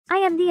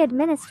am the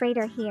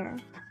administrator here.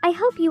 I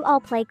hope you all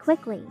play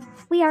quickly.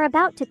 We are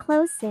about to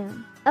close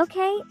soon.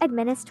 Okay,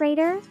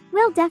 administrator?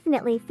 We'll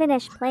definitely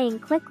finish playing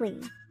quickly.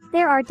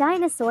 There are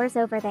dinosaurs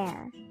over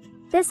there.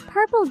 This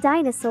purple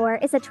dinosaur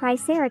is a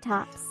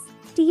triceratops.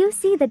 Do you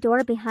see the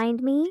door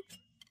behind me?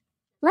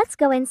 Let's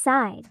go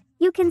inside.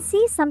 You can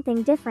see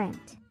something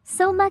different.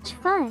 So much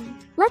fun.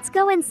 Let's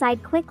go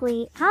inside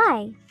quickly.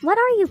 Hi, what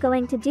are you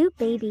going to do,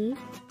 baby?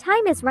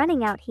 Time is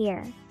running out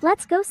here.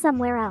 Let's go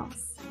somewhere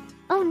else.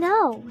 Oh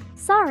no,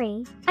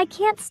 sorry. I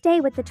can't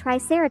stay with the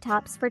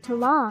triceratops for too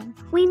long.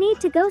 We need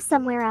to go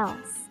somewhere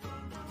else.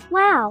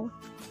 Wow,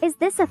 is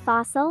this a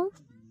fossil?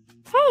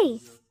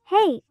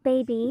 Hey,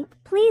 baby,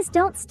 please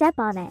don't step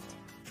on it.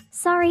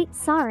 Sorry,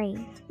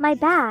 my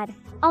bad.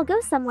 I'll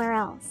go somewhere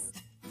else.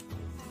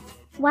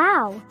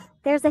 Wow,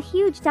 there's a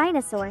huge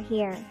dinosaur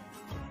here.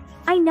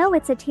 I know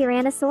it's a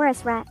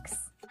Tyrannosaurus Rex.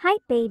 Hi,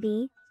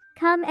 baby.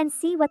 Come and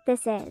see what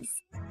this is.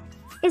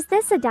 Is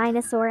this a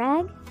dinosaur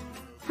egg?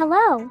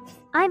 Hello,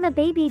 I'm a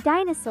baby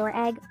dinosaur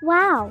egg.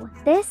 Wow,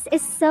 this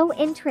is so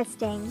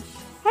interesting.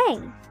 Hey,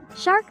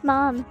 Shark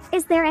Mom,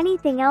 is there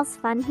anything else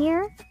fun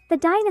here? The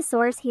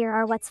dinosaurs here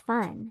are what's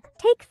fun.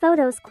 Take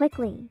photos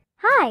quickly.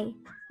 Hi,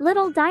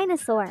 little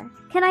dinosaur.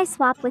 Can I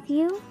swap with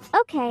you?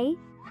 Okay,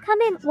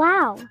 come in.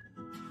 Wow,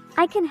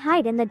 I can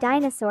hide in the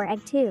dinosaur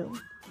egg too.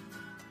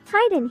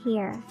 Hide in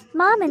here.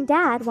 Mom and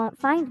Dad won't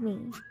find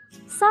me.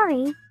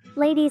 Sorry,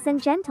 ladies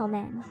and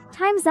gentlemen.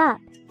 Time's up.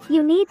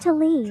 You need to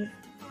leave.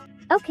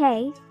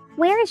 Okay,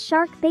 where is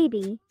Shark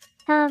Baby?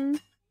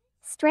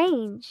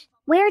 Strange.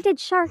 Where did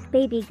Shark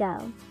Baby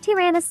go?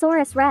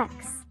 Tyrannosaurus Rex,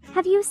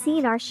 have you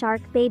seen our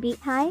Shark Baby?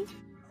 Hi?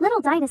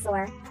 Little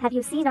dinosaur, have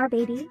you seen our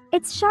baby?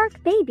 It's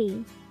Shark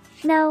Baby.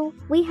 No,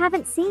 we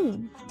haven't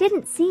seen.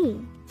 Didn't see.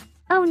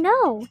 Oh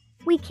no,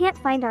 we can't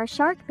find our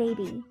Shark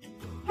Baby.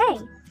 Hey,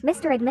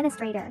 Mr.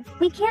 Administrator,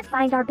 we can't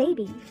find our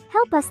baby.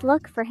 Help us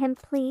look for him,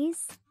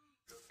 please.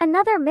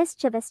 Another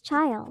mischievous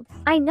child.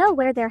 I know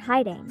where they're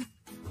hiding.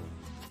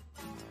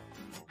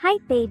 Hi,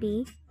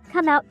 baby.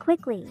 Come out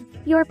quickly.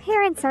 Your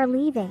parents are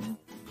leaving.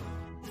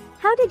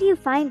 How did you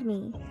find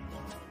me?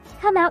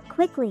 Come out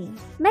quickly.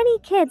 Many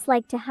kids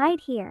like to hide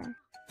here.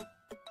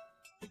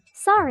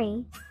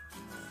 Sorry.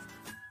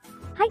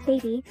 Hi,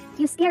 baby.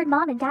 You scared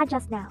Mom and Dad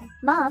just now.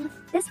 Mom,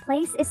 this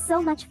place is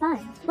so much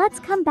fun. Let's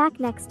come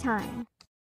back next time.